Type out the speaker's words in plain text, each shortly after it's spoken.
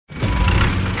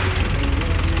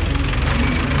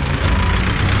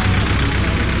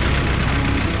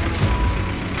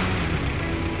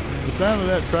sound of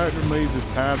that tractor means it's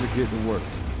time to get to work.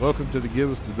 Welcome to the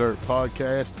Give Us the Dirt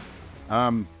podcast.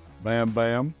 I'm Bam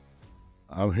Bam.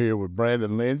 I'm here with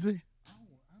Brandon Lindsay.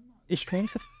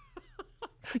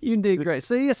 You did great.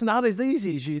 See, it's not as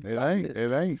easy as you thought.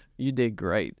 It ain't. You did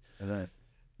great. It ain't.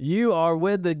 You are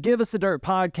with the Give Us the Dirt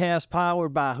podcast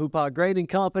powered by Hoopah Grading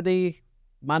Company.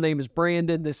 My name is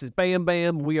Brandon. This is Bam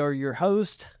Bam. We are your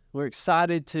host. We're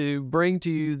excited to bring to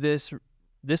you this.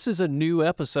 This is a new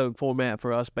episode format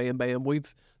for us, Bam Bam.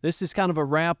 This is kind of a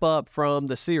wrap up from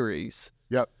the series.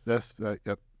 Yep.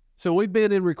 Yep. So we've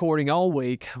been in recording all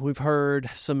week. We've heard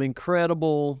some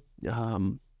incredible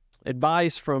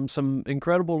advice from some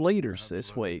incredible leaders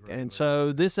this week. And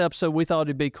so this episode, we thought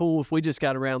it'd be cool if we just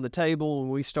got around the table and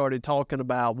we started talking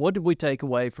about what did we take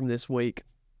away from this week.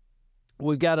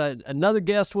 We've got another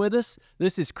guest with us.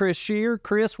 This is Chris Shearer.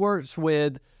 Chris works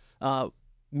with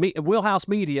Wheelhouse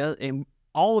Media, and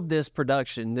all of this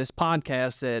production, this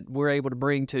podcast that we're able to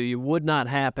bring to you would not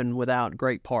happen without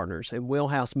great partners. And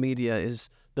Wheelhouse Media is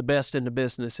the best in the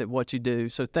business at what you do.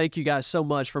 So thank you guys so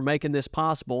much for making this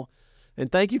possible.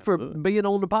 And thank you for being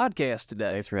on the podcast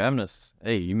today. Thanks for having us.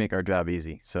 Hey, you make our job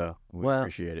easy, so we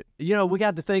appreciate it. You know, we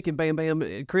got to thinking, Bam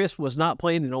Bam, Chris was not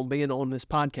planning on being on this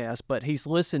podcast, but he's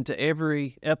listened to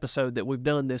every episode that we've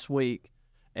done this week.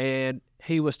 And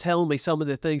he was telling me some of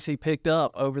the things he picked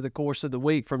up over the course of the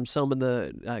week from some of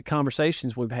the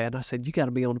conversations we've had. And I said, you got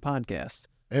to be on the podcast.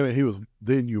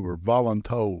 And you were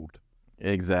voluntold.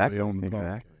 Exactly.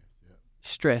 Yeah.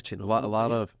 Stretching. A lot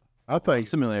of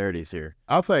similarities here.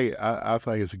 I think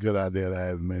it's a good idea to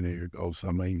have him in here because,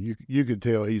 I mean, you can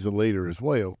tell he's a leader as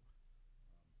well.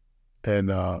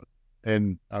 And I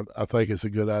think it's a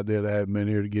good idea to have him in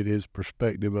here to get his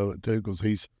perspective of it too, because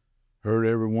he's heard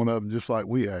every one of them just like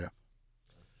we have.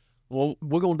 Well,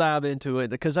 we're going to dive into it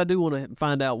because I do want to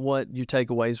find out what your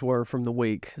takeaways were from the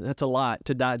week. That's a lot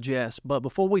to digest. But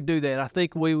before we do that, I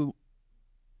think we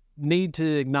need to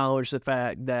acknowledge the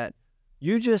fact that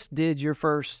you just did your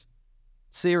first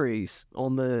series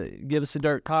on the Give Us the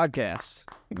Dirt podcast.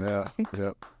 Yeah,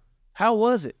 yep. How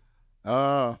was it?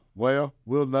 Well,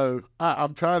 we'll know.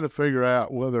 I'm trying to figure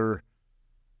out whether,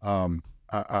 I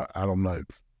don't know.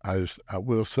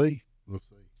 We'll see.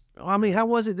 I mean, how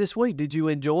was it this week? Did you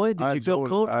enjoy it? Did you feel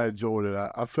cool? I enjoyed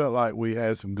it. I felt like we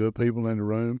had some good people in the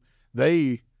room.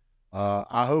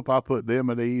 I hope I put them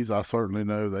at ease. I certainly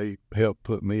know they helped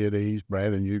put me at ease.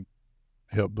 Brandon, you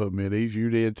helped put me at ease.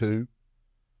 You did too.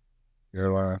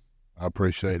 Caroline, I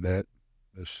appreciate that.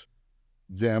 This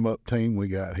jam-up team we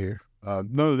got here.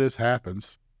 None of this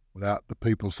happens without the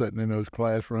people sitting in those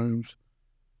classrooms,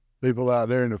 people out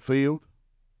there in the field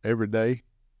every day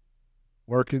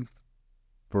working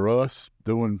for us,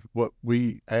 doing what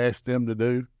we asked them to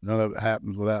do. None of it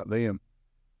happens without them.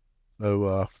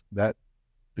 So that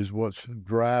is what's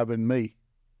driving me.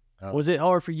 Was it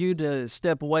hard for you to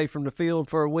step away from the field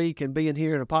for a week and being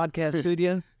here in a podcast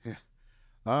studio?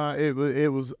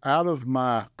 It was out of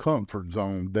my comfort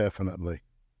zone, definitely.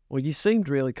 Well, you seemed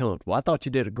really comfortable. I thought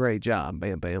you did a great job,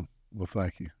 Bam Bam. Well,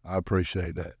 thank you. I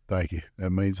appreciate that. Thank you. That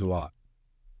means a lot.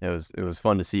 It was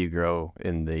fun to see you grow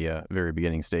in the very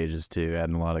beginning stages too,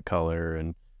 adding a lot of color,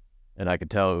 and I could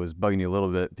tell it was bugging you a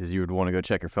little bit because you would want to go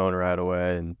check your phone right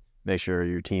away and make sure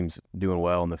your team's doing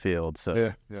well in the field.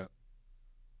 So yeah.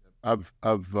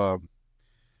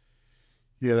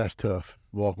 That's tough.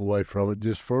 Walk away from it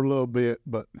just for a little bit,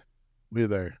 but we're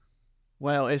there.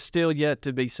 Well, it's still yet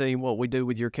to be seen what we do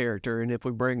with your character and if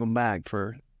we bring them back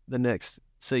for the next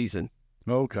season.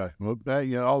 Okay. Well,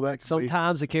 all that.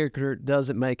 Sometimes a character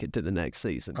doesn't make it to the next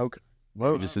season. Okay.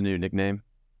 Well, just a new nickname.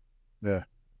 Yeah.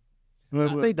 I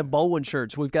think the bowling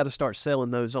shirts, we've got to start selling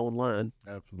those online.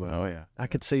 Absolutely. Oh yeah. I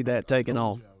could see that taking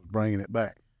off. Bringing it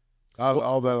back.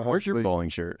 All that. Where's your bowling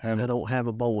shirt? I don't have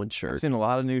a bowling shirt. I've seen a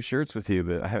lot of new shirts with you,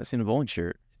 but I haven't seen a bowling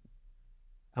shirt.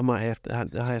 I might have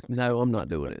to. No, I'm not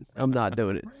doing it. I'm not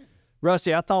doing it.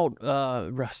 Rusty,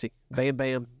 Bam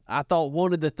Bam. I thought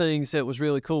one of the things that was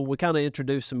really cool, we kind of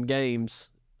introduced some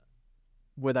games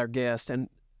with our guest, and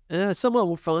some of them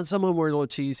were fun, some of them were a little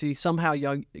cheesy. Somehow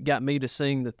y'all got me to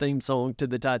sing the theme song to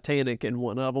the Titanic in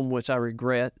one of them, which I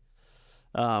regret.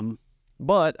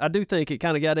 But I do think it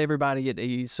kind of got everybody at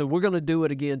ease. So we're going to do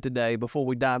it again today before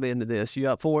we dive into this. You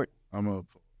up for it? I'm up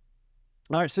for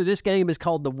it. All right, so this game is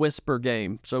called the Whisper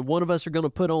Game. So one of us are going to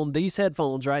put on these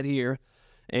headphones right here,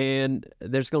 and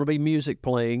there's going to be music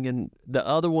playing, and the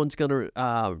other one's going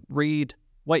to read.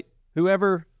 Wait,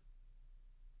 whoever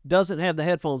doesn't have the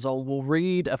headphones on will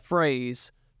read a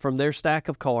phrase from their stack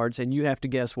of cards, and you have to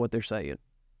guess what they're saying.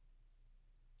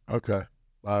 Okay.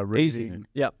 Easy.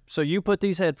 Yep. So you put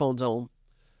these headphones on.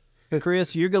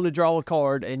 Chris, you're going to draw a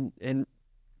card, and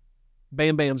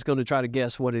Bam Bam's going to try to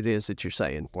guess what it is that you're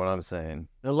saying. What I'm saying.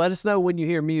 Now let us know when you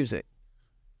hear music.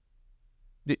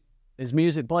 Is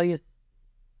music playing?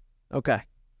 Okay.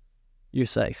 You're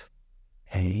safe.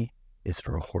 Hay is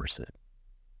for horses.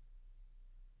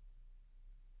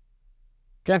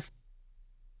 Okay.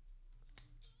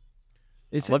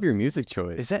 I love your music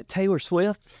choice. Is that Taylor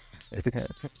Swift? It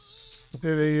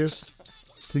is.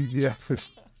 Yeah.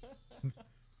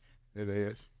 It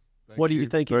is. What do you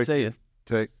think he's saying?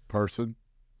 Tech person.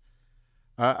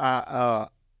 I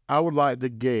would like to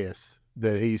guess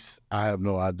that I have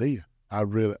no idea. I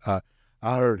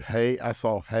heard hay. I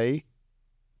saw hay.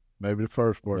 Maybe the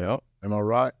first word. Yep. Am I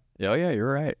right? Oh, yeah,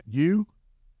 you're right. You?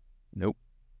 Nope.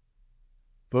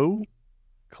 Fool?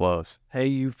 Close. Hey,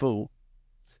 you fool.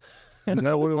 Isn't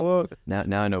that what it was?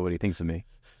 Now I know what he thinks of me.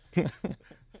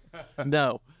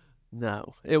 No.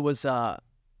 It was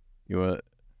You want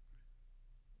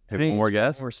take one more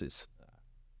guess? horses.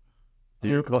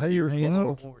 You're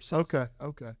Horses. Okay.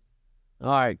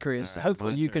 All right, Chris. All right,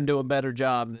 Hopefully you can do a better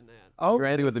job than that. Oh,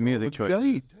 Ready with the music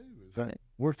choice.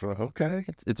 We're for okay.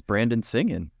 It's Brandon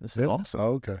singing. This is awesome.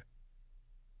 Okay.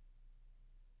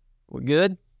 We're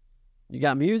good? You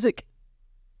got music?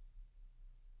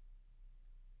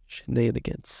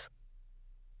 Shenanigans.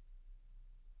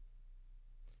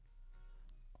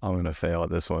 I'm gonna fail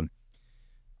at this one.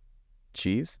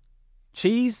 Cheese?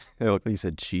 Cheese? Oh, you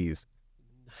said cheese.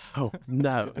 Oh,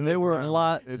 no. There were a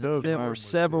lot. There were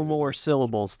several more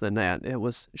syllables than that. It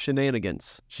was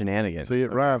shenanigans. Shenanigans. See,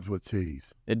 it rhymes with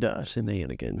cheese. It does.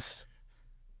 Shenanigans.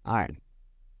 All right.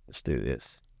 Let's do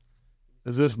this.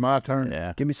 Is this my turn?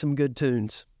 Yeah. Give me some good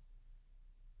tunes.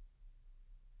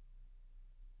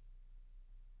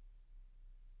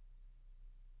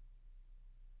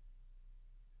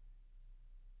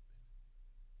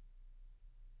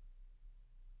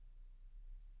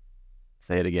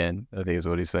 Say it again. I think is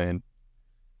what he's saying.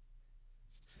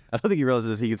 I don't think he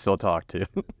realizes he can still talk too.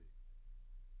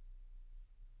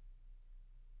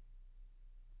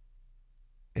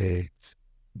 Eggs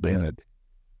Benedict.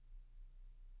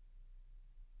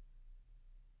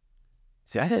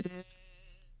 See, I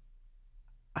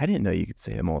didn't know you could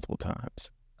say it multiple times.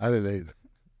 I didn't either.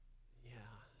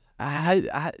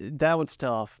 I that one's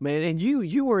tough, man. And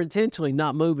you were intentionally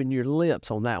not moving your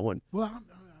lips on that one. Well,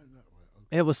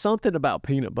 It was something about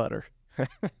peanut butter.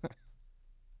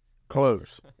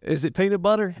 close. Is it peanut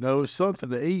butter? No, it's something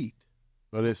to eat,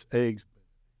 but it's eggs.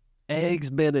 Eggs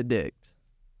Benedict.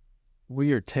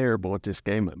 We are terrible at this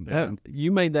game.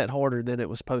 You made that harder than it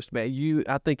was supposed to be.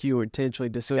 I think you were intentionally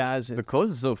disguising. The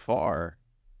closest so far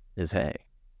is hay.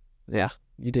 Yeah,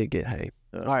 you did get hay.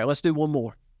 All right, let's do one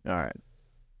more. All right.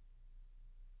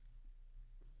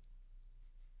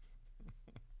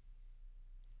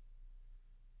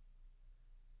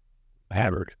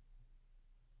 Habbard.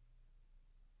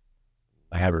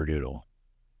 Labradoodle.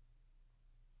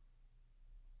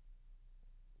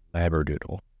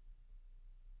 Labradoodle.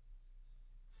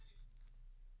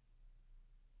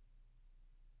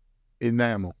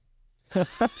 Enamel.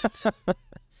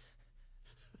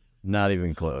 Not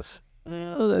even close.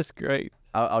 Oh, that's great.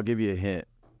 I'll give you a hint.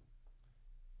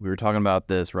 We were talking about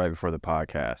this right before the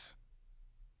podcast.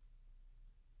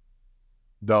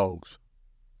 Dogs.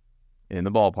 In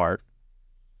the ballpark.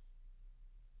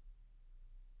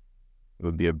 It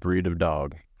would be a breed of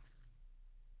dog.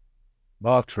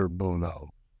 Boxer bulldog.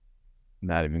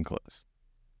 Not even close.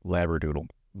 Labradoodle.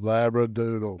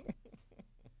 Labradoodle.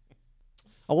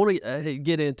 I want to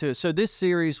get into it. So this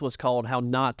series was called How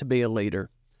Not to Be a Leader.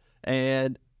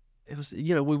 And it was,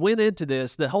 we went into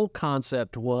this. The whole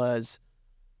concept was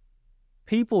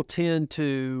people tend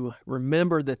to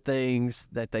remember the things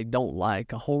that they don't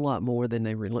like a whole lot more than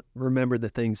they remember the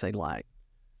things they like.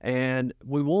 And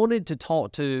we wanted to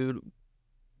talk to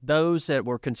those that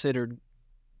were considered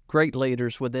great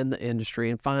leaders within the industry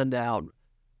and find out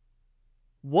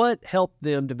what helped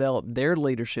them develop their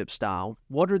leadership style.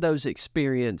 What are those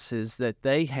experiences that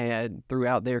they had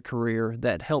throughout their career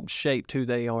that helped shape who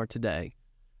they are today?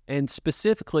 And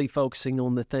specifically focusing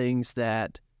on the things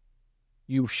that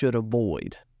you should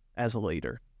avoid as a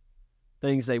leader.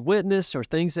 Things they witnessed or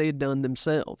things they had done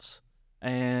themselves.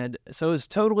 And so it's a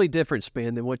totally different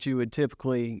spin than what you would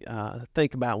typically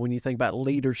think about when you think about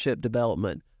leadership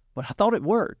development. But I thought it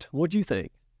worked. What'd you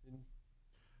think?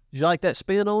 Did you like that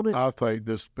spin on it? I think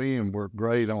the spin worked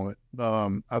great on it.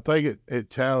 I think it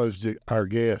challenged our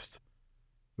guests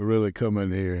to really come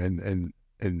in here and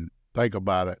think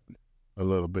about it a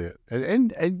little bit.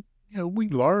 And we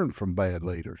learn from bad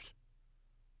leaders.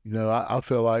 I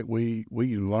feel like we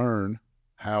learn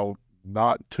how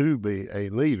not to be a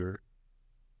leader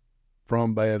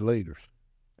from bad leaders.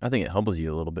 I think it humbles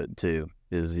you a little bit too,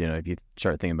 is, if you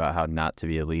start thinking about how not to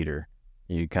be a leader,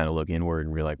 you kind of look inward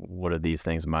and realize, what are these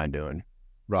things am I doing?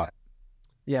 Right.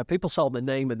 Yeah, people saw the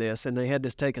name of this and they had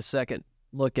to take a second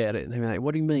look at it and they were like,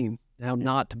 what do you mean how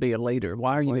not to be a leader?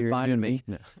 Why are you inviting me?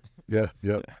 Yeah.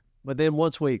 But then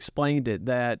once we explained it,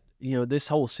 that, this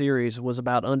whole series was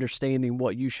about understanding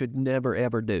what you should never,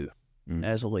 ever do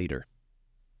as a leader.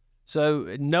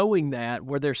 So knowing that,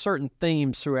 were there certain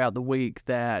themes throughout the week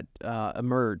that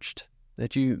emerged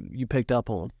that you picked up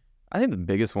on? I think the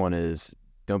biggest one is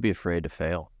don't be afraid to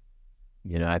fail.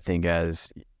 I think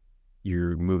as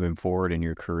you're moving forward in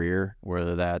your career,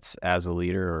 whether that's as a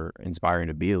leader or inspiring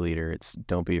to be a leader, it's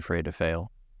don't be afraid to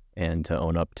fail and to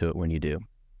own up to it when you do.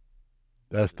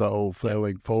 That's the old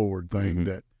failing forward thing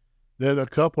that a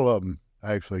couple of them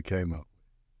actually came up.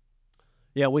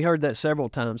 Yeah, we heard that several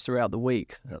times throughout the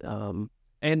week. Yep.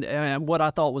 And what I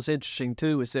thought was interesting,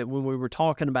 too, is that when we were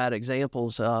talking about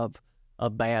examples of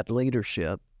bad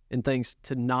leadership and things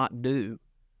to not do,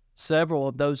 several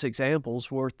of those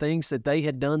examples were things that they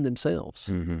had done themselves.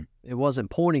 Mm-hmm. It wasn't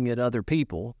pointing at other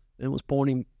people. It was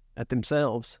pointing at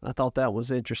themselves. I thought that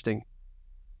was interesting.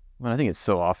 Well, I think it's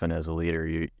so often as a leader,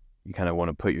 you kind of want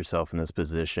to put yourself in this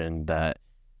position that,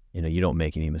 you don't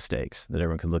make any mistakes, that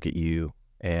everyone can look at you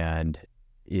and,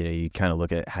 you kind of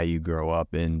look at how you grow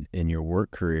up in your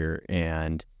work career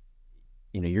and,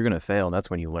 you're going to fail, and that's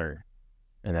when you learn.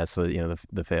 And that's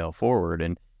the fail forward.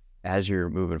 And as you're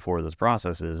moving forward those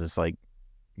processes, it's like,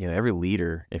 every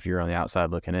leader, if you're on the outside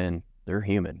looking in, they're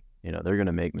human. They're going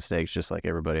to make mistakes just like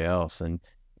everybody else. And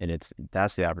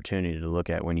that's the opportunity to look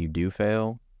at when you do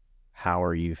fail. How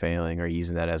are you failing? Are you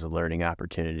using that as a learning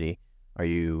opportunity? Are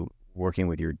you working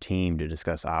with your team to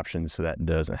discuss options so that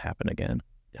doesn't happen again?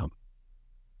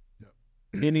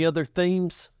 Any other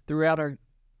themes throughout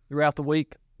the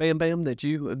week, Bam, that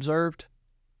you observed?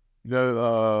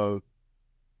 Was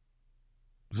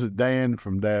it Dan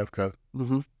from DAFCO?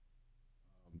 Mm-hmm.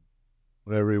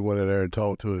 Whenever he went in there and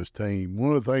talked to his team,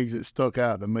 one of the things that stuck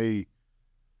out to me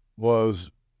was,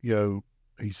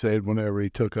 he said whenever he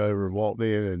took over and walked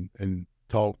in and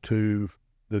talked to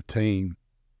the team,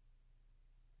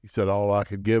 he said all I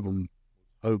could give them,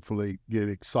 hopefully get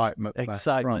excitement back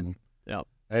from them. Yep.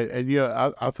 And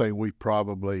I think we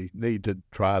probably need to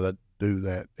try to do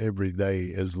that every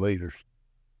day as leaders.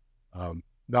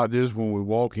 Not just when we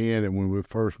walk in and when we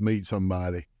first meet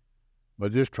somebody,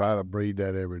 but just try to breed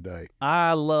that every day.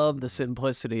 I love the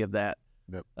simplicity of that.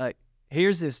 Yep. Like,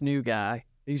 here's this new guy.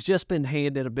 He's just been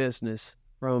handed a business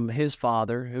from his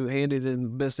father, who handed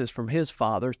him business from his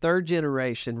father, third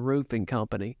generation roofing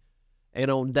company.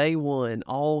 And on day one,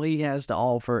 all he has to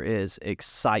offer is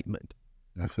excitement.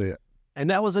 That's it. And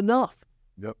that was enough.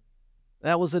 Yep.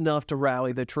 That was enough to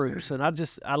rally the troops. And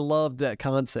I loved that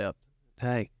concept.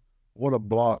 Hey. What a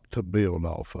block to build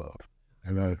off of,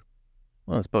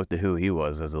 Well, it spoke to who he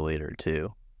was as a leader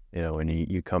too. When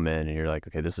you come in and you're like,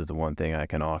 okay, this is the one thing I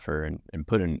can offer, and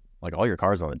putting like all your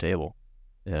cards on the table,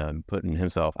 and putting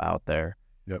himself out there.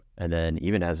 Yep. And then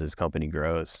even as his company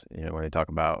grows, when they talk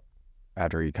about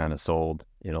after he kind of sold,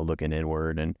 looking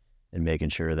inward and making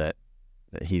sure that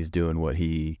he's doing what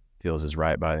he feels is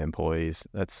right by the employees.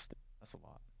 That's a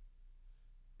lot.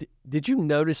 Did you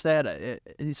notice that?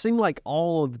 It seemed like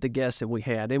all of the guests that we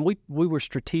had, and we were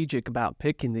strategic about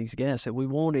picking these guests, that we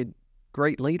wanted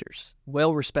great leaders,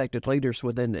 well-respected leaders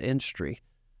within the industry.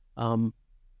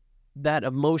 That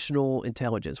emotional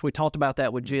intelligence. We talked about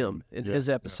that with Jim in his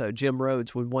episode, Jim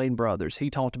Rhodes with Wayne Brothers. He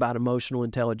talked about emotional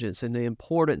intelligence and the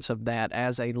importance of that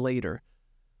as a leader.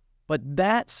 But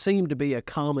that seemed to be a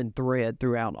common thread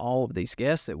throughout all of these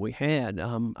guests that we had.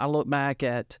 I look back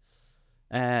at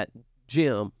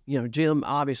Jim. Jim,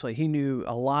 obviously, he knew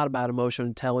a lot about emotional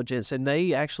intelligence, and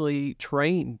they actually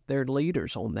trained their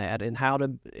leaders on that and how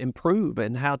to improve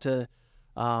and how to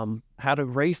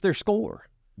raise their score.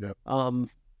 Yep.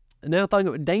 And now I'm thinking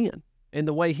about Dan and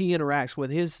the way he interacts with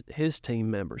his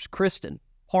team members. Kristen,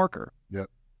 Parker. Yep.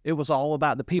 It was all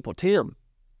about the people. Tim,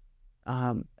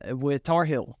 with Tar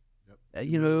Heel. Yep.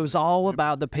 It was all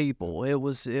about the people. It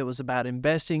was about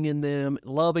investing in them,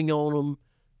 loving on them,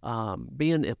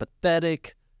 being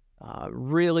empathetic,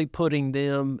 really putting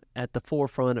them at the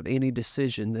forefront of any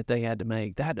decision that they had to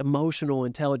make. That emotional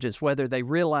intelligence, whether they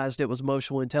realized it was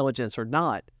emotional intelligence or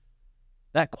not,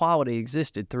 that quality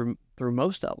existed through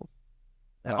most of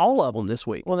them, all of them this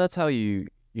week. Well, that's how you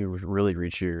really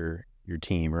reach your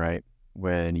team, right?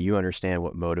 When you understand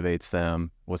what motivates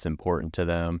them, what's important to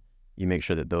them, you make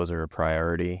sure that those are a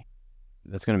priority.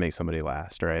 That's going to make somebody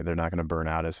last, right? They're not going to burn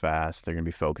out as fast. They're going to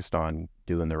be focused on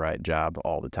doing the right job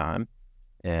all the time.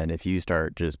 And if you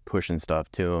start just pushing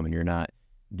stuff to them and you're not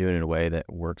do it in a way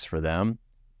that works for them,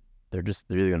 they're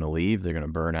either going to leave, they're going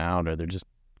to burn out, or they're just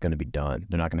going to be done.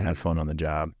 They're not going to have fun on the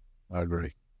job. I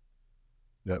agree.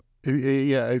 Yep.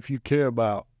 Yeah, if you care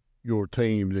about your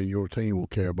team, then your team will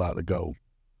care about the goal.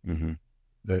 Mm-hmm.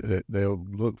 They'll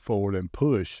look forward and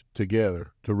push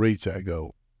together to reach that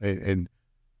goal. And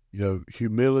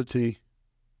humility,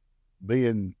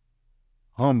 being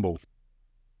humble,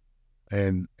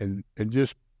 and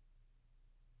just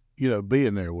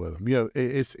being there with them.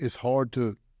 It's hard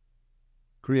to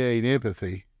create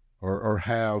empathy or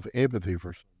have empathy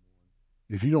for someone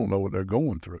if you don't know what they're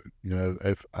going through.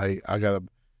 If I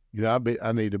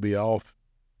need to be off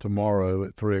tomorrow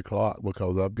at 3:00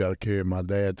 because I've got to carry my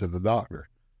dad to the doctor.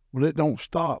 Well, it don't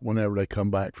stop whenever they come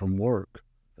back from work.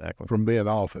 Exactly. From being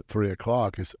off at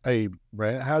 3:00, it's, hey,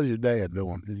 Brad, how's your dad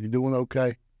doing? Is he doing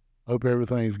okay? Hope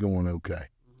everything's going okay.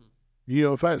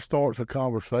 Mm-hmm. If that starts a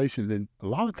conversation, then a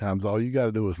lot of times all you got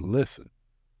to do is listen,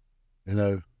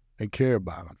 and care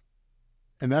about them.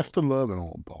 And that's the loving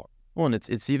on part. Well, and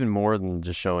it's even more than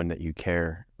just showing that you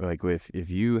care. Like if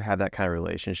you have that kind of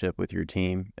relationship with your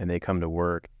team and they come to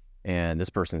work and this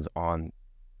person's on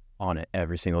it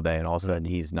every single day and all of a sudden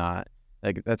he's not,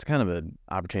 like that's kind of an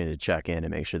opportunity to check in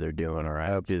and make sure they're doing all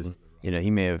right. Because, he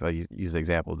may have, used the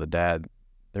example of the dad,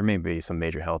 there may be some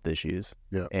major health issues.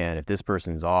 Yeah. And if this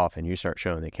person's off and you start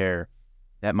showing the care,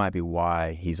 that might be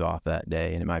why he's off that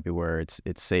day. And it might be where it's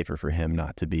safer for him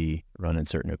not to be running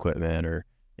certain equipment, or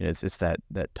it's that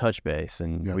touch base.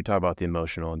 And we talk about the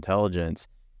emotional intelligence,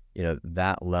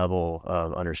 that level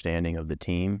of understanding of the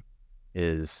team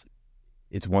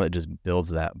it's one that just builds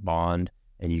that bond,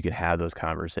 and you can have those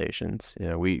conversations.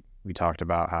 We talked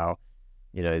about how,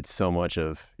 it's so much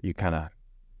of, you kind of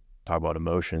talk about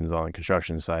emotions on the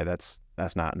construction site. That's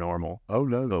not normal. Oh,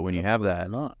 no. But when you have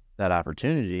that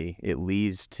opportunity, it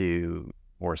leads to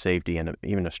more safety and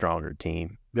even a stronger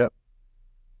team. Yep.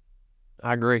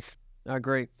 I agree. I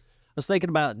was thinking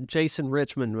about Jason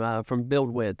Richmond from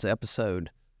Build Wid's episode.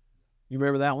 You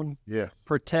remember that one? Yeah.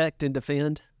 Protect and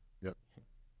defend. Yep.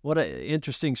 What an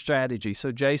interesting strategy.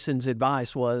 So Jason's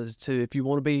advice was if you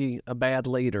want to be a bad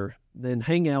leader, then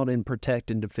hang out in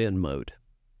protect and defend mode.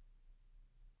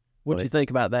 What do you think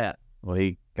about that? Well,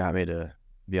 he got me to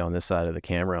be on this side of the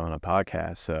camera on a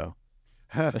podcast, so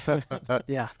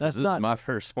yeah, this is my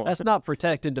first one. That's not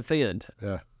protect and defend.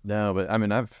 Yeah. No, but I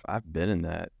mean, I've been in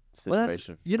that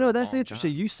situation. Well, that's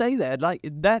interesting. You say that, like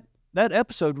that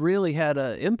episode really had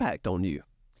an impact on you.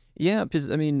 Yeah, because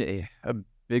I mean, a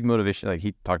big motivation, like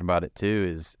he talked about it too,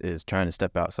 is trying to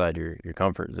step outside your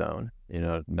comfort zone.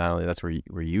 Not only that's where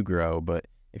you grow, but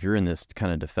if you're in this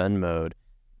kind of defend mode,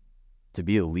 to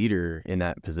be a leader in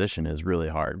that position is really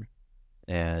hard.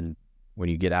 And when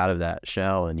you get out of that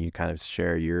shell and you kind of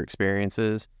share your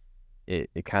experiences, it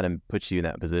kind of puts you in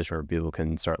that position where people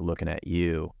can start looking at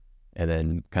you and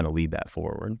then kind of lead that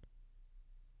forward,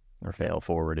 or fail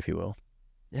forward, if you will.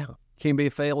 Yeah. Can't be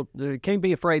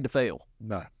afraid to fail.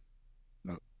 No.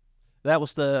 That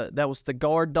was the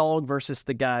guard dog versus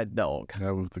the guide dog.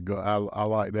 That was I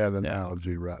like that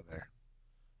analogy right there.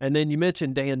 And then you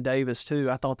mentioned Dan Davis too.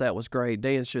 I thought that was great.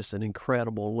 Dan's just an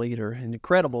incredible leader, an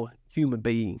incredible human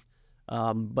being.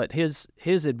 But his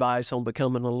advice on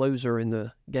becoming a loser in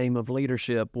the game of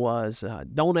leadership was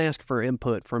don't ask for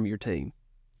input from your team.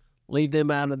 Leave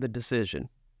them out of the decision.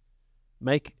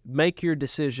 Make your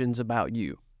decisions about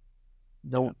you.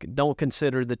 Don't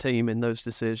consider the team in those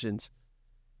decisions.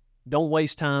 Don't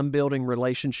waste time building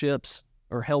relationships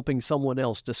or helping someone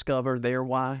else discover their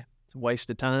why. It's a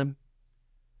waste of time.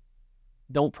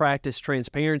 Don't practice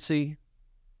transparency,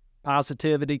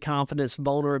 positivity, confidence,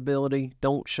 vulnerability.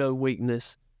 Don't show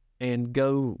weakness, and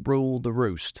go rule the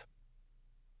roost.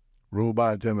 Rule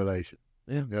by intimidation.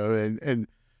 Yeah.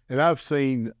 And I've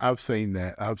seen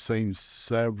that. I've seen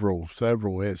several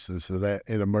instances of that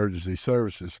in emergency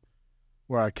services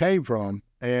where I came from,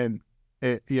 and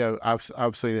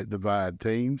I've seen it divide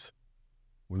teams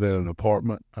within an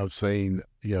department. I've seen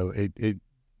it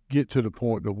get to the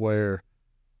point of where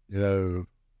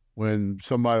when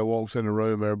somebody walks in the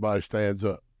room, everybody stands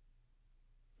up,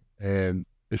 and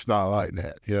it's not like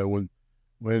that.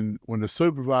 When the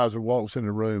supervisor walks in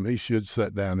the room, he should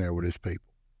sit down there with his people.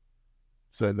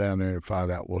 Sit down there and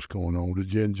find out what's going on.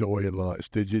 Did you enjoy your lunch?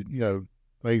 Did you,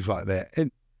 things like that.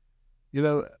 And,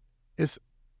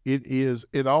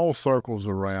 it all circles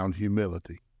around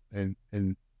humility and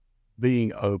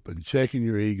being open, checking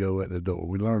your ego at the door.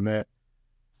 We learn that,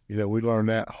 we learn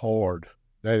that hard.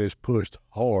 That is pushed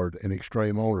hard in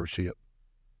extreme ownership.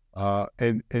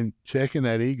 And checking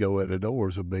that ego at the door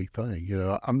is a big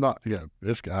thing. I'm not,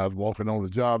 this guy's walking on the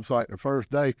job site the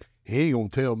first day. He ain't going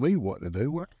to tell me what to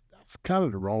do. Well, That's kind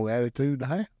of the wrong attitude to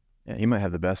have. Yeah, he might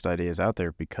have the best ideas out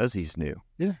there because he's new.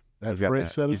 Yeah, that's He's got fresh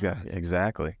that. set of He's got eyes.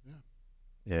 exactly.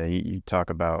 Yeah, you talk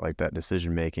about like that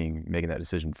decision making that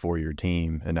decision for your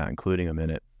team and not including them in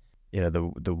it. You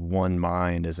know, the one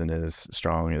mind isn't as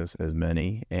strong as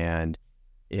many. And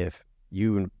if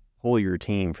you pull your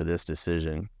team for this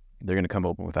decision, they're going to come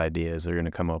up with ideas. They're going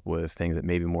to come up with things that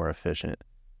may be more efficient,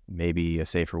 maybe a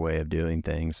safer way of doing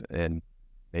things, and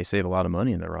they save a lot of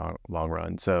money in the long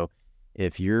run. So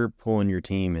if you're pulling your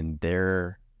team and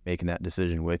they're making that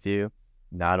decision with you,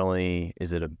 not only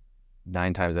is it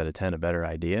 9 times out of 10 a better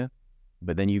idea,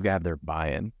 but then you have their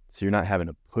buy-in. So you're not having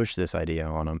to push this idea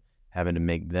on them, having to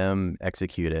make them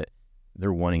execute it.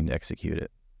 They're wanting to execute it.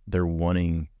 They're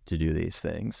wanting to do these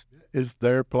things. It's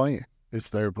their plan. It's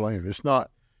their plan. It's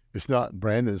not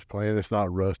Brandon's plan. It's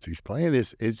not Rusty's plan.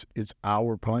 It's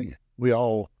our plan. We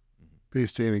all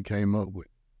pitched in and came up with.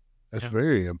 That's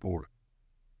very important.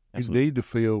 Absolutely. You need to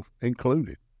feel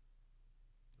included.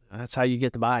 That's how you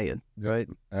get the buy-in, right?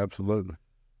 Absolutely.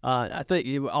 I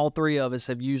think all three of us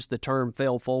have used the term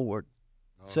 "fail forward"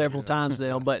 several times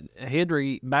now, but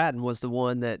Henry Batten was the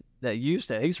one that used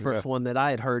it. He's the first one that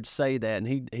I had heard say that,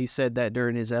 and he said that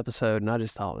during his episode, and I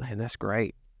just thought, man, that's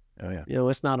great. Oh, yeah. You know,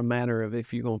 it's not a matter of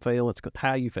if you're going to fail, it's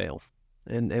how you fail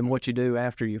and what you do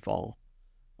after you fall.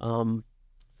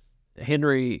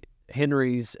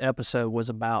 Henry's episode was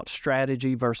about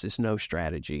strategy versus no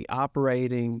strategy,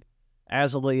 operating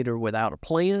as a leader without a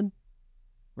plan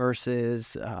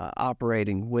versus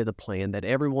operating with a plan, that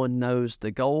everyone knows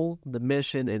the goal, the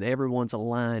mission, and everyone's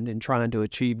aligned in trying to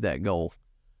achieve that goal.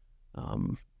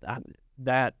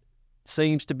 That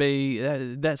seems to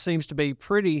be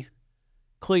pretty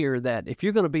clear that if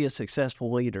you're going to be a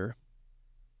successful leader,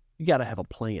 you got to have a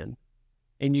plan,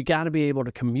 and you got to be able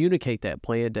to communicate that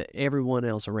plan to everyone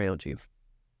else around you.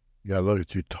 You got to look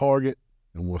at your target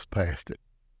and what's past it.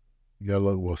 You got to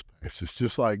look at what's past it. It's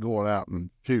just like going out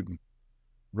and shooting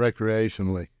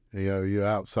recreationally. You know, you're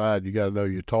outside, you got to know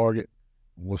your target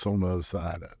and what's on the other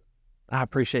side of it. I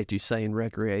appreciate you saying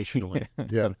recreationally.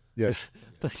 Yeah.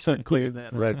 Thanks for clearing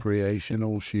that up.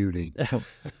 Recreational shooting.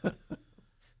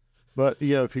 But,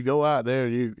 you know, if you go out there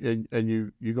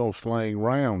and you're going to sling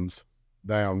rounds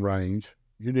down range,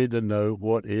 you need to know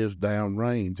what is down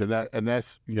range. And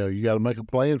that's, you know, you got to make a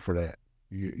plan for that.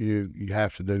 You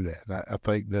have to do that. And I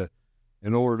think that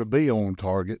in order to be on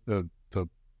target, to you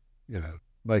know,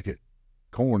 make it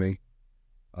corny,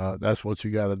 that's what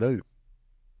you got to do.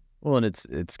 Well, and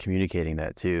it's communicating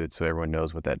that too, so everyone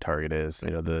knows what that target is.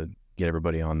 You know, get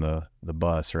everybody on the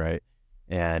bus, right?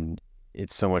 And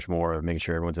it's so much more of making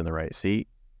sure everyone's in the right seat,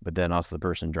 but then also the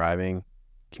person driving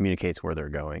communicates where they're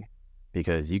going,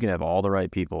 because you can have all the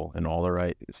right people in all the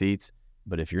right seats,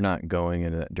 but if you're not going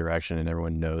in that direction and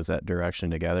everyone knows that direction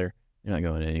together, you're not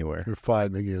going anywhere. You're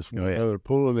fighting against one another,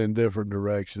 pulling in different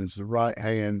directions. The right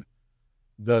hand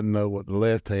doesn't know what the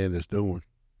left hand is doing.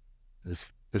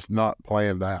 It's not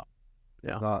planned out.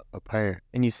 Yeah. It's not apparent.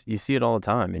 And you see it all the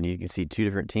time, and you can see two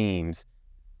different teams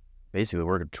basically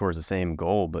working towards the same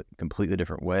goal, but completely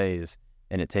different ways,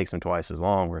 and it takes them twice as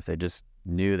long, where if they just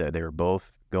knew that they were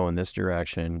both going this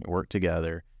direction, work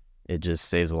together, it just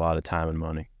saves a lot of time and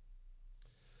money.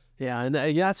 Yeah, and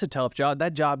that's a tough job.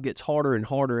 That job gets harder and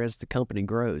harder as the company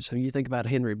grows. When you think about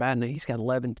Henry Batten, he's got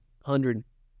 1,100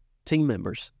 team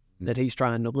members that he's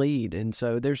trying to lead, and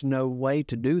so there's no way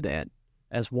to do that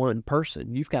as one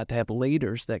person. You've got to have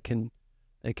leaders that can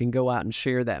go out and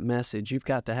share that message. You've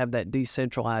got to have that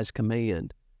decentralized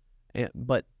command.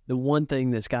 But the one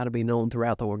thing that's got to be known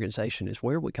throughout the organization is,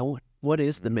 where are we going? What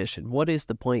is the mission? What is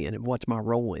the plan? And what's my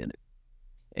role in it?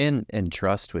 And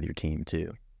trust with your team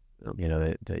too. You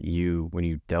know, that you, when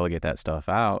you delegate that stuff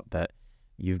out, that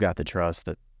you've got the trust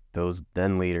that those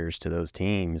then leaders to those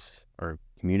teams are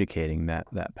communicating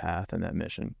that path and that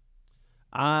mission.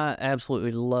 I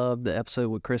absolutely love the episode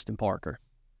with Kristen Parker.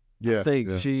 Yeah, I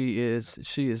think she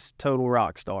is total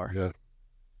rock star. Yeah.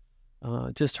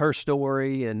 Just her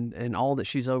story and all that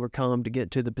she's overcome to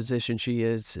get to the position she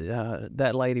is.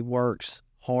 That lady works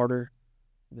harder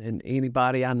than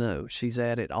anybody I know. She's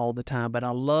at it all the time. But I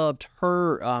loved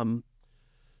her,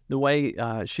 the way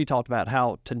she talked about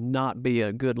how to not be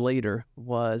a good leader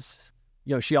was,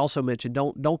 you know, she also mentioned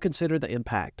don't consider the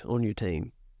impact on your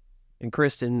team. And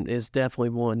Kristen is definitely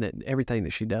one that everything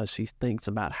that she does, she thinks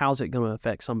about how's it going to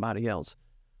affect somebody else.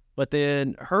 But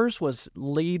then hers was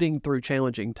leading through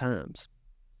challenging times,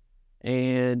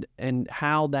 and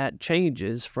how that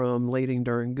changes from leading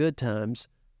during good times.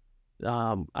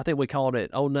 I think we called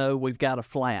it, "Oh no, we've got a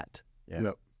flat." Yeah.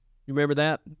 Yep. You remember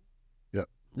that? Yep.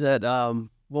 That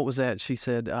what was that? She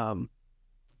said,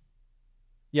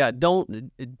 Yeah,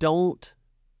 don't.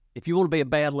 If you want to be a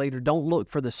bad leader, don't look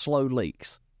for the slow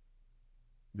leaks.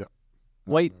 Yep.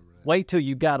 Wait till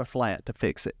you got a flat to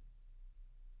fix it.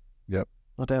 Yep.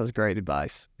 Well, that was great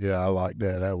advice. Yeah, I like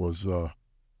that. That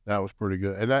was pretty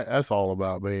good. And that's all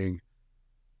about being,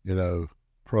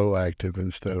 proactive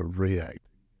instead of reactive.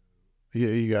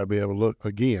 You got to be able to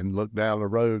look down the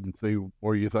road and see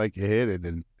where you think you're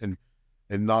headed and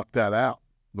knock that out.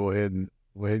 Go ahead and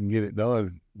get it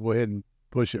done. Go ahead and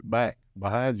push it back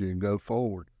behind you and go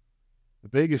forward. The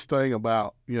biggest thing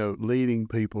about, leading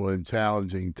people in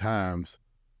challenging times,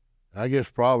 I guess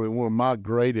probably one of my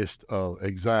greatest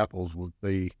examples would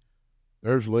be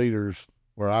there's leaders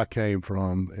where I came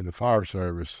from in the fire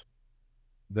service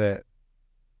that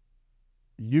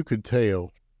you could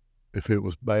tell if it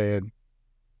was bad,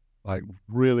 like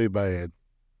really bad,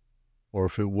 or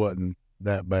if it wasn't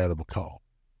that bad of a call.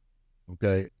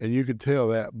 Okay. And you could tell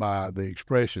that by the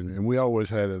expression. And we always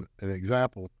had an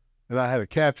example. And I had a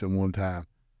captain one time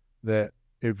that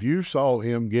if you saw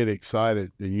him get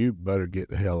excited, then you better get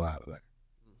the hell out of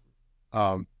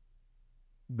there.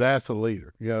 That's a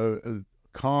leader.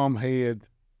 Calm head.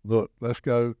 Look, let's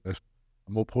go. I'm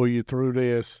gonna pull you through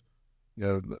this.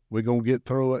 We're gonna get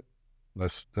through it.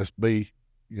 Let's be,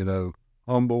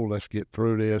 humble. Let's get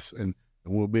through this, and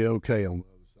we'll be okay on the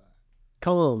other side.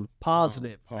 Calm,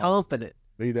 positive, confident.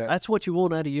 Be that. That's what you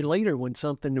want out of your leader when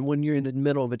you're in the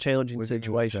middle of a challenging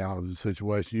situation.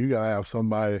 You gotta have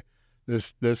somebody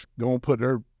that's gonna put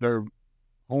their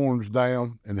horns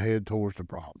down and head towards the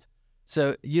problem.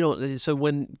 So so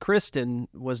when Kristen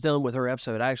was done with her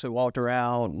episode, I actually walked her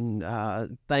out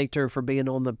and thanked her for being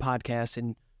on the podcast.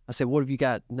 And I said, "What have you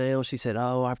got now?" She said,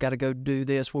 "Oh, I've got to go do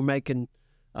this. We're making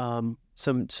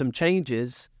some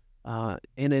changes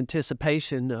in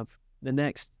anticipation of the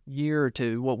next year or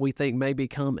two, what we think may be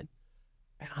coming."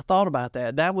 And I thought about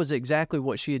that. That was exactly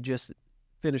what she had just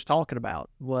finished talking about.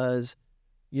 Was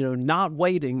not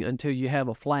waiting until you have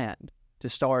a flat to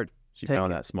start. She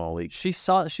found that small leak. She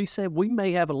said, we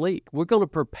may have a leak. We're going to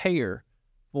prepare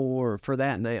for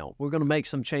that now. We're going to make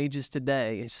some changes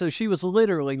today. So she was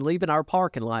literally leaving our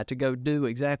parking lot to go do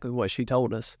exactly what she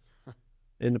told us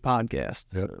in the podcast.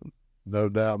 Yep. So, no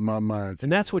doubt in my mind.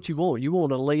 And that's what you want. You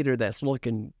want a leader that's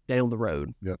looking down the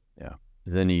road. Yep. Yeah.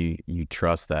 Then you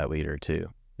trust that leader too,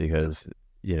 because,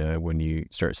 when you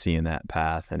start seeing that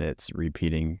path and it's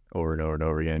repeating over and over and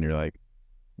over again, you're like,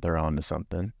 they're on to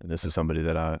something. And this is somebody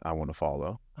that I want to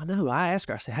follow. I know. I asked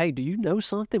her, I said, "Hey, do you know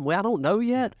something? Well, I don't know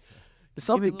yet. Is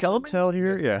something coming?" Tell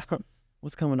here? Yeah.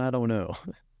 What's coming? I don't know.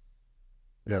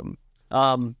 Yep.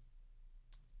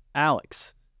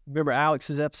 Alex. Remember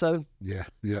Alex's episode? Yeah.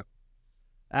 Yeah.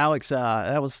 Alex,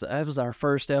 that was our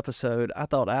first episode. I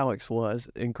thought Alex was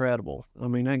incredible. I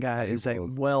mean, that guy is a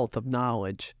wealth of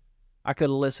knowledge. I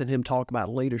could have listened to him talk about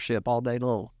leadership all day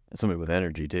long. And somebody with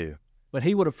energy too. But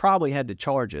he would have probably had to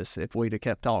charge us if we'd have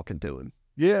kept talking to him.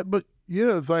 Yeah, but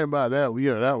the thing about that,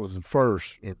 that was the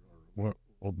first,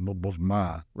 was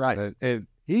mine. Right. And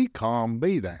he calmed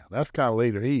me down. That's the kind of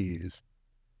leader he is.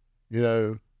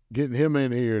 Getting him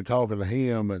in here and talking to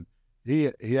him, and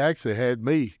he actually had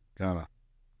me kind of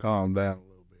calm down a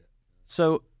little bit.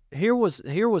 So here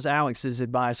was Alex's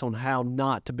advice on how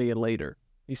not to be a leader.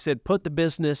 He said, put the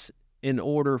business in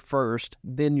order first,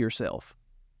 then yourself.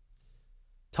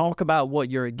 Talk about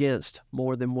what you're against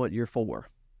more than what you're for.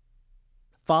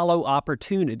 Follow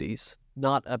opportunities,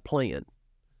 not a plan.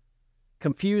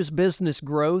 Confuse business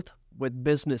growth with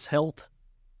business health.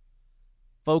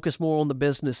 Focus more on the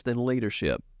business than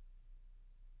leadership.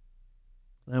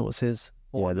 That was his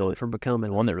for becoming.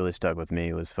 The one that really stuck with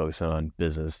me was focusing on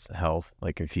business health,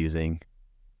 like confusing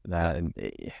that. And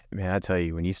man, I tell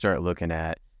you, when you start looking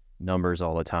at numbers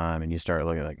all the time and you start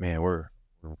looking like, man, we're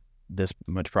this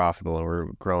much profitable and we're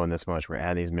growing this much, we're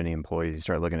adding these many employees, you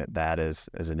start looking at that as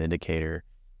an indicator,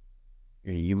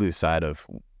 you lose sight of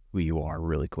who you are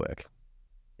really quick.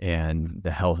 And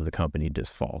the health of the company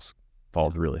just falls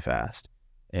really fast.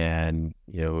 And,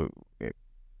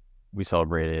 we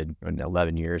celebrated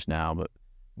 11 years now, but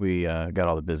we got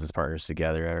all the business partners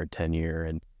together at our 10-year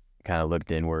and kind of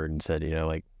looked inward and said,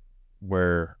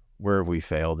 where have we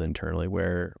failed internally?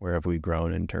 Where have we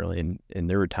grown internally? And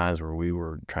there were times where we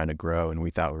were trying to grow and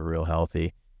we thought we were real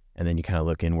healthy. And then you kind of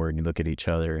look inward and you look at each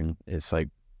other and it's like,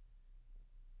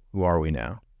 who are we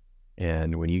now?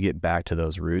 And when you get back to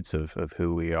those roots of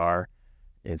who we are,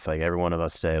 it's like every one of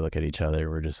us today look at each other.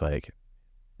 We're just like,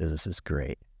 this is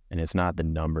great. And it's not the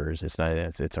numbers.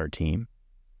 It's our team.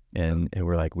 And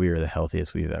we're like, we are the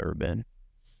healthiest we've ever been.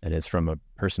 And it's from a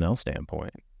personnel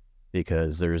standpoint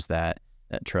because there's that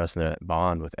trust and that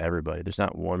bond with everybody. There's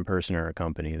not one person or a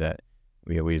company that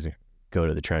we go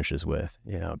to the trenches with,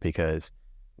 because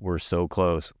we're so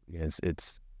close.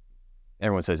 It's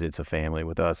everyone says it's a family.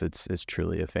 With us, it's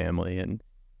truly a family, and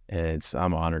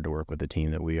I'm honored to work with the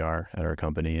team that we are at our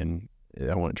company, and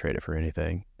I wouldn't trade it for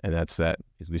anything. And that's that,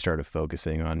 is we started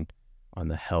focusing on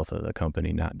the health of the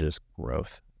company, not just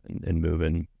growth and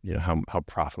moving, how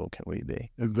profitable can we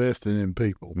be? Investing in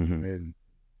people. Mm-hmm.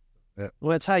 And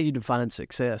Well, it's how you define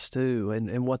success too,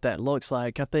 and what that looks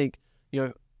like. I think,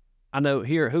 I know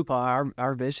here at Hoopah,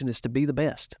 our vision is to be the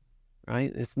best,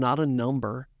 right? It's not a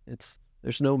number.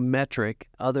 There's no metric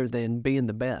other than being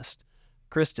the best.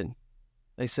 Kristen,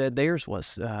 they said theirs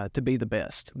was to be the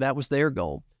best. That was their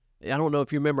goal. I don't know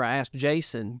if you remember, I asked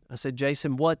Jason, I said,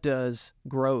 Jason, what does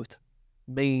growth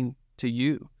mean to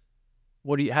you?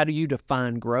 How do you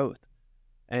define growth?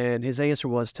 And his answer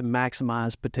was to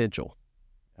maximize potential.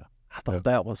 Yeah. I thought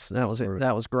that was it. That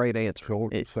was a great answer.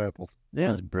 short and simple.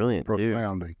 Yeah. It's brilliant too,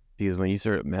 Profounding. because when you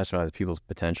start maximizing people's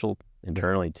potential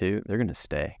internally too, they're going to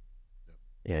stay.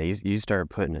 You start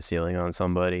putting a ceiling on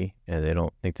somebody and they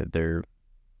don't think that they're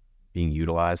being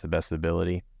utilized the best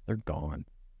ability, they're gone.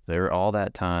 They're all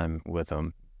that time with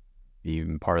them,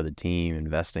 being part of the team,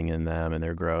 investing in them and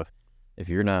their growth. If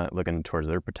you're not looking towards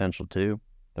their potential too,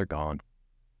 they're gone.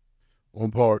 One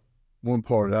part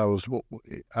I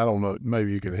don't know,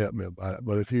 maybe you can help me about it,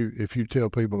 but if you tell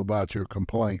people about your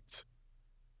complaints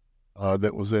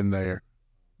that was in there,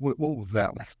 what was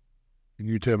that one? Can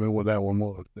you tell me what that one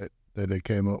was that they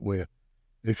came up with?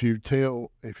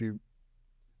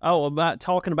 About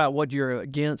talking about what you're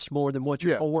against more than what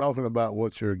you're for. Talking about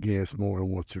what you're against more than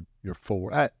what you're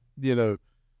for. I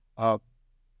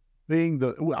think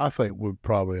we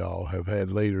probably all have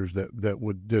had leaders that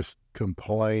would just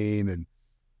complain and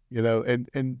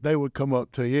they would come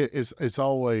up to you. It's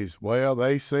always, well,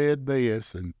 they said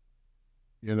this, and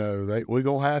we're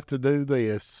gonna have to do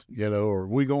this, or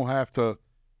we're gonna have to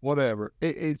whatever.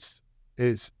 It's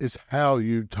how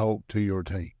you talk to your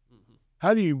team. Mm-hmm.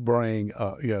 How do you bring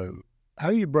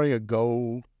a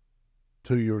goal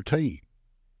to your team?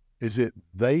 Is it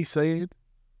they said,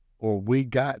 or we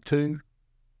got to,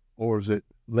 or is it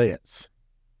let's?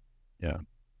 Yeah.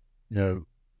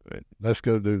 Let's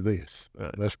go do this.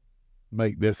 Right. Let's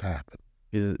make this happen.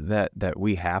 Because that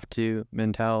we have to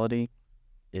mentality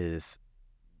is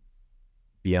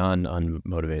beyond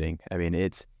unmotivating. I mean,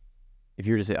 if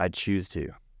you were to say, I choose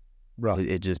to, Right.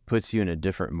 it just puts you in a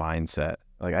different mindset.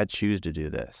 Like, I choose to do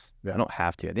this. Yeah. I don't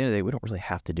have to. At the end of the day, we don't really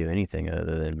have to do anything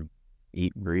other than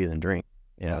eat, breathe, and drink.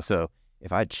 So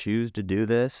if I choose to do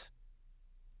this,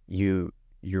 you're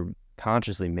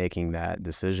consciously making that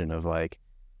decision of like,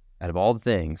 out of all the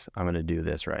things, I'm going to do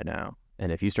this right now.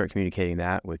 And if you start communicating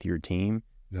that with your team,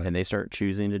 Yeah. and they start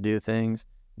choosing to do things,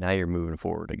 now you're moving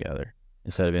forward together.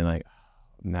 Instead of being like,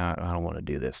 no, I don't want to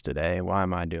do this today. Why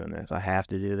am I doing this? I have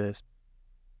to do this.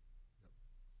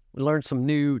 We learned some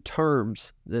new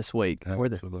terms this week.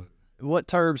 Absolutely. What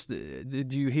terms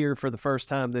did you hear for the first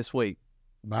time this week?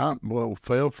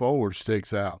 Fail forward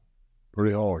sticks out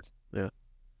pretty hard. Yeah.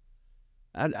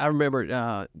 I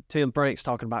remember Tim Franks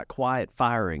talking about quiet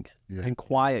firing and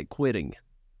quiet quitting.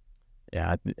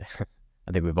 Yeah,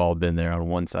 I think we've all been there on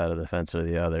one side of the fence or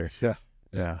the other. Yeah.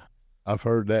 Yeah. I've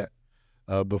heard that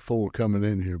before coming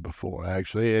in here before,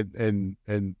 actually, and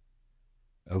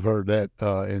I've heard that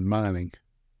in mining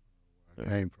where I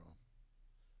came from.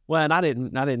 Well, and I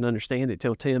didn't understand it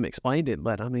till Tim explained it,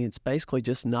 but I mean, it's basically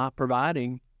just not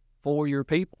providing for your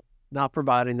people, not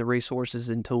providing the resources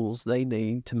and tools they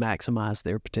need to maximize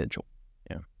their potential.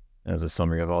 Yeah. As a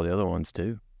summary of all the other ones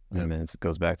too. Yeah. I mean, it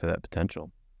goes back to that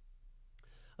potential.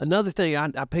 Another thing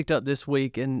I picked up this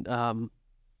week and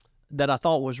that I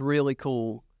thought was really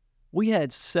cool, we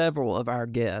had several of our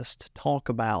guests talk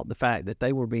about the fact that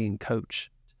they were being coached.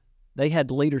 They had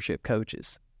leadership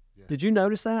coaches. Yeah. Did you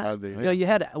notice that? I did.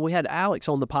 We had Alex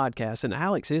on the podcast, and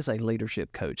Alex is a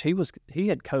leadership coach. He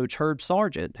had coached Herb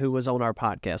Sargent, who was on our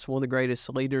podcast, one of the greatest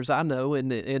leaders I know in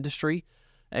the industry,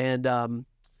 and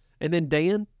then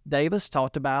Dan Davis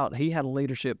talked about he had a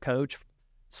leadership coach.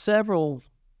 Several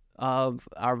of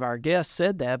our guests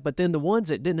said that, but then the ones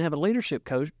that didn't have a leadership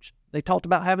coach, they talked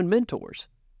about having mentors.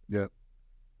 Yeah.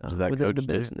 Within the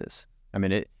business. I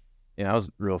mean, I was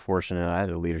real fortunate. I had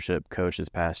a leadership coach this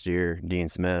past year, Dean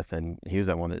Smith, and he was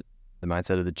that one that the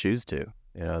mindset of the choose to.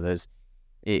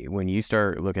 When you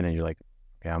start looking and you're like,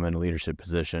 okay, I'm in a leadership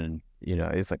position,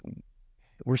 it's like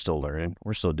we're still learning,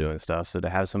 we're still doing stuff. So to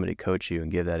have somebody coach you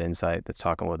and give that insight that's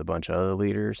talking with a bunch of other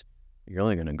leaders, you're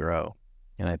only going to grow.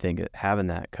 And I think having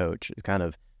that coach, it kind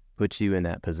of puts you in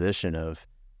that position of,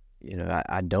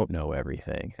 I don't know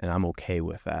everything, and I'm okay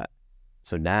with that.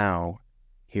 So now,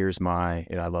 here's my,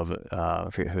 I love it. I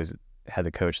forget who had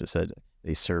the coach that said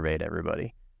they surveyed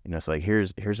everybody. It's like,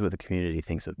 here's what the community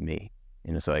thinks of me.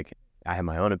 It's like, I have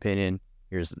my own opinion.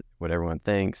 Here's what everyone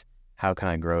thinks. How can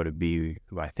I grow to be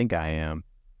who I think I am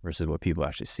versus what people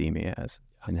actually see me as?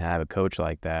 And have a coach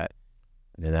like that,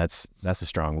 then that's a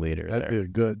strong leader. That'd be a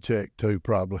gut check too,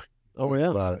 probably. Oh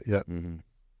yeah, About it. Yep. Mm-hmm.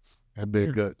 That'd be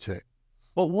a gut check.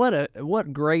 Well,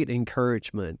 what great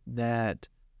encouragement that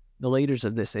the leaders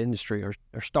of this industry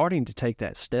are starting to take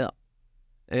that step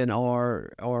and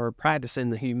are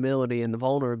practicing the humility and the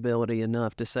vulnerability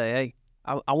enough to say, hey,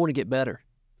 I want to get better.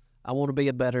 I want to be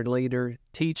a better leader.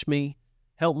 Teach me,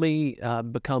 help me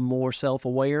become more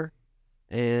self-aware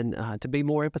and to be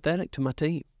more empathetic to my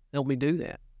team. Help me do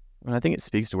that. And I think it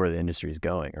speaks to where the industry is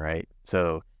going, right?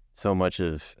 So much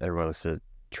of everyone looks at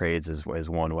trades as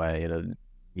one way. The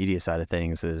media side of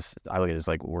things is, I look at it as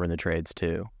like, we're in the trades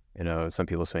too. Some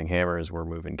people swing hammers, we're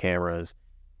moving cameras.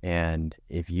 And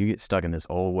if you get stuck in this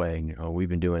old way, we've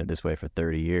been doing it this way for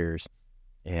 30 years,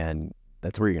 and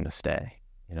that's where you're going to stay.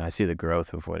 I see the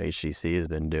growth of what HGC has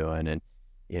been doing, and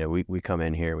we come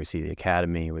in here, we see the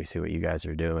academy, we see what you guys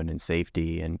are doing in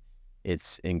safety, and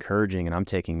it's encouraging. And I'm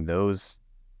taking those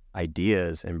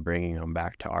ideas and bringing them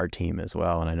back to our team as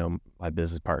well. And I know my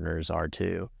business partners are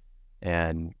too.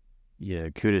 And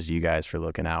kudos to you guys for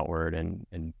looking outward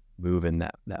and moving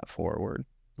that forward.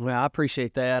 Well, I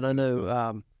appreciate that. I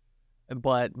know,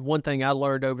 but one thing I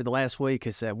learned over the last week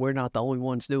is that we're not the only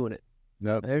ones doing it.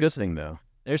 No, It's a good thing though.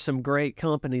 There's some great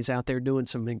companies out there doing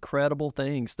some incredible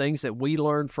things that we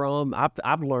learn from.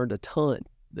 I've learned a ton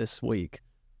this week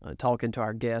talking to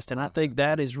our guest, and I think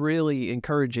that is really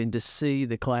encouraging to see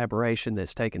the collaboration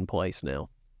that's taking place now.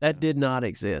 That did not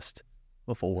exist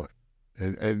before.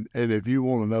 And if you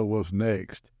want to know what's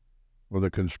next for the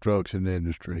construction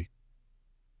industry,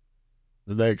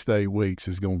 the next 8 weeks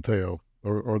is going to tell,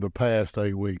 or the past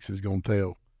 8 weeks is going to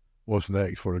tell what's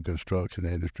next for the construction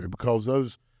industry, because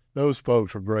those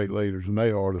folks are great leaders and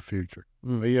they are the future.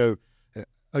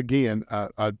 Again,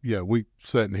 we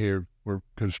sitting here, we're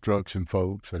construction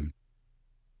folks and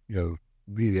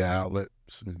media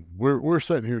outlets, and we're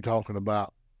sitting here talking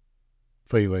about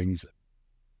feelings,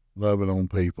 loving on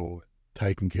people,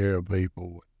 taking care of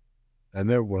people, and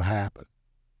that will happen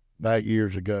back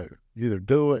years ago. Either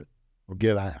do it or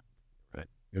get out. Right.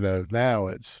 Now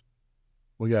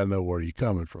we got to know where you're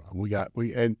coming from.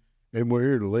 And we're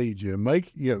here to lead you and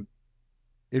make,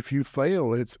 if you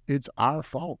fail, it's our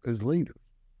fault as leaders.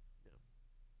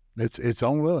 It's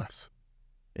on us.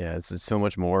 Yeah, it's so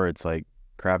much more. It's like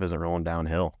crap isn't rolling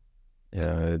downhill.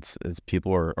 It's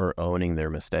people are owning their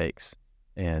mistakes,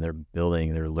 and they're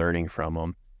learning from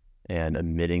them and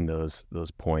admitting those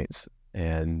points.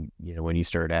 And when you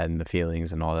start adding the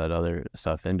feelings and all that other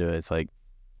stuff into it, it's like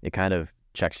it kind of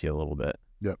checks you a little bit.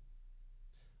 Yep.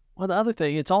 Well, the other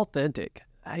thing, it's authentic.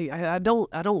 I don't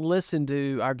listen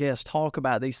to our guests talk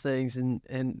about these things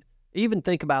and even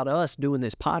think about us doing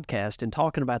this podcast and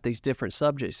talking about these different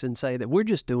subjects and say that we're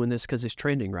just doing this because it's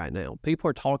trending right now. People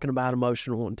are talking about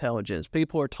emotional intelligence.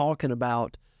 People are talking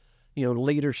about,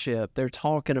 leadership. They're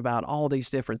talking about all these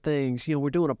different things. We're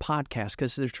doing a podcast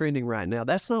because they're trending right now.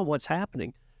 That's not what's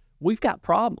happening. We've got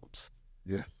problems.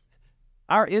 Yeah.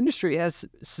 Our industry has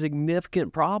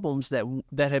significant problems that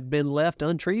have been left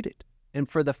untreated. And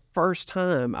for the first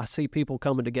time, I see people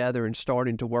coming together and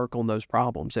starting to work on those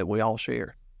problems that we all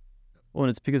share. Well, and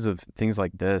it's because of things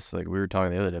like this. Like we were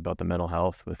talking the other day about the mental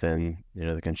health within,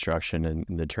 the construction and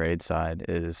the trade side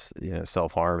is,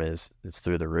 self-harm is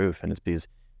through the roof. And it's because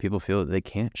people feel that they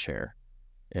can't share.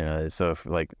 So if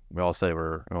like we all say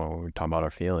we're talking about our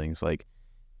feelings, like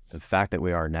the fact that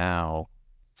we are now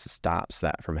stops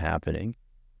that from happening.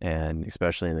 And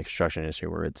especially in the construction industry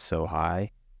where it's so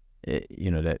high,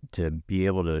 that to be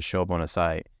able to show up on a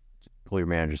site, pull your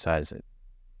manager aside and say,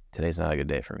 today's not a good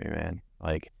day for me, man.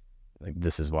 Like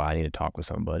this is why I need to talk with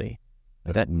somebody.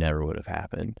 Like that never would have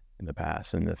happened in the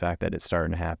past. And the fact that it's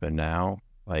starting to happen now,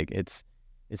 like it's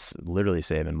literally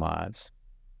saving lives.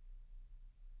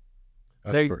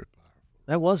 That's pretty powerful.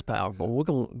 That was powerful.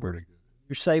 Pretty good.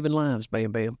 You're saving lives,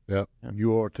 Bam Bam. Yep.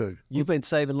 You are too. You've been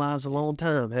saving lives a long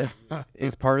time, haven't you?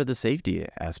 It's part of the safety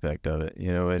aspect of it.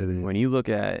 When you look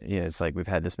at, it's like we've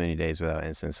had this many days without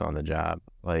incidents on the job.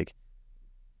 Like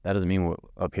that doesn't mean what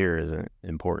up here isn't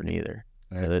important either.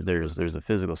 There's a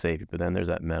physical safety, but then there's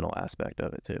that mental aspect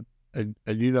of it too. And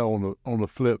on the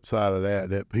flip side of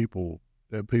that people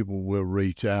will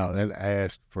reach out and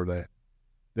ask for that.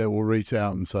 That will reach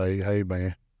out and say, hey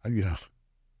man,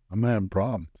 I'm having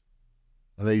problems.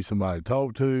 I need somebody to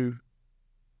talk to.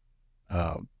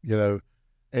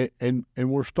 and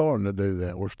we're starting to do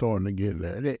that. We're starting to get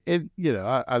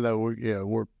that. I know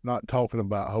we're not talking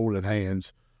about holding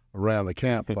hands around a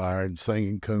campfire and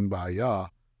singing Kumbaya,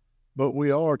 but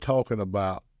we are talking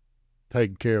about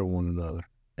taking care of one another.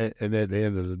 And at the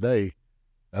end of the day,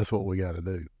 that's what we got to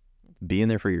do. Being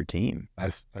there for your team.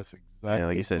 That's exactly.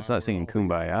 Like you said, it's not singing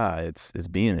Kumbaya. It's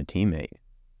being a teammate.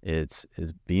 It's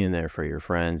being there for your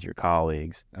friends, your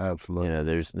colleagues. Absolutely.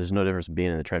 There's no difference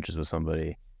being in the trenches with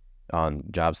somebody on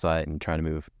job site and trying to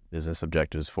move business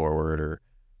objectives forward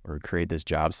or create this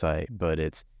job site. But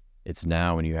it's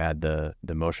now when you add the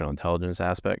emotional intelligence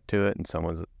aspect to it, and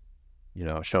someone's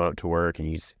showing up to work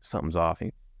and something's off.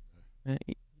 You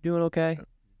doing okay?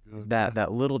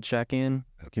 That little check-in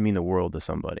can mean the world to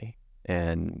somebody,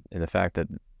 and the fact that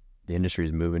the industry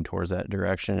is moving towards that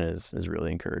direction is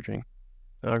really encouraging.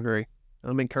 I agree.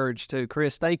 I'm encouraged too.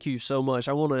 Chris, thank you so much.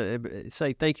 I want to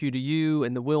say thank you to you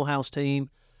and the Wheelhouse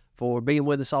team for being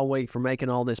with us all week, for making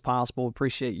all this possible.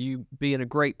 Appreciate you being a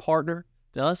great partner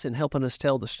to us and helping us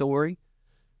tell the story.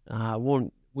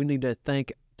 We need to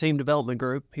thank Team Development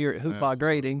Group here at Hoop by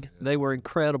Grading. They were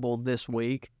incredible this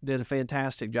week, did a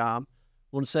fantastic job.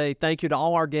 I want to say thank you to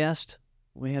all our guests.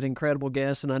 We had incredible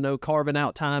guests, and I know carving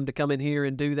out time to come in here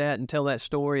and do that and tell that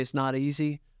story is not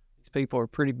easy. These people are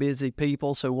pretty busy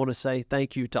people, so I want to say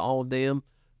thank you to all of them.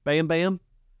 Bam Bam,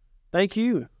 thank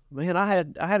you. Man, I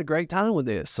had a great time with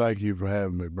this. Thank you for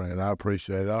having me, Brandon. I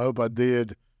appreciate it. I hope I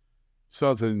did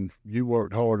something you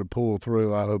worked hard to pull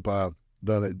through. I hope I've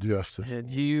done it justice. And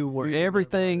you were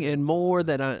everything and more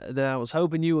that I was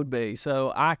hoping you would be.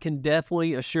 So I can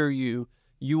definitely assure you,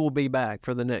 you will be back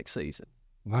for the next season.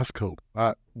 That's cool.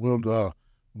 We'll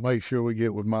make sure we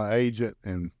get with my agent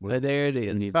and there it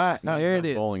is. There it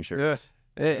is. Bowling shirts.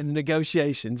 And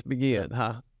negotiations begin,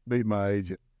 huh? Be my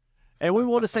agent. And we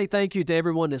want to say thank you to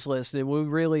everyone that's listening. We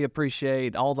really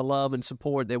appreciate all the love and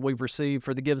support that we've received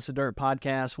for the Give Us a Dirt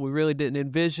podcast. We really didn't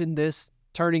envision this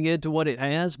turning into what it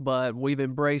has, but we've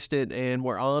embraced it and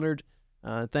we're honored.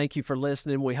 Thank you for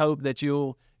listening. We hope that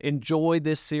you'll enjoy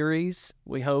this series.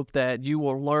 We hope that you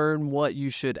will learn what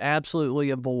you should absolutely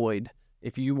avoid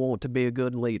if you want to be a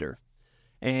good leader.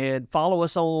 And follow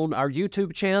us on our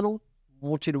YouTube channel. I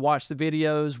want you to watch the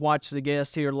videos, watch the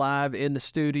guests here live in the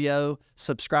studio,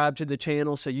 subscribe to the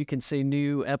channel so you can see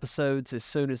new episodes as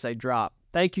soon as they drop.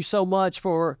 Thank you so much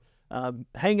for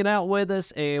hanging out with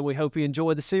us, and we hope you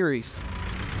enjoy the series.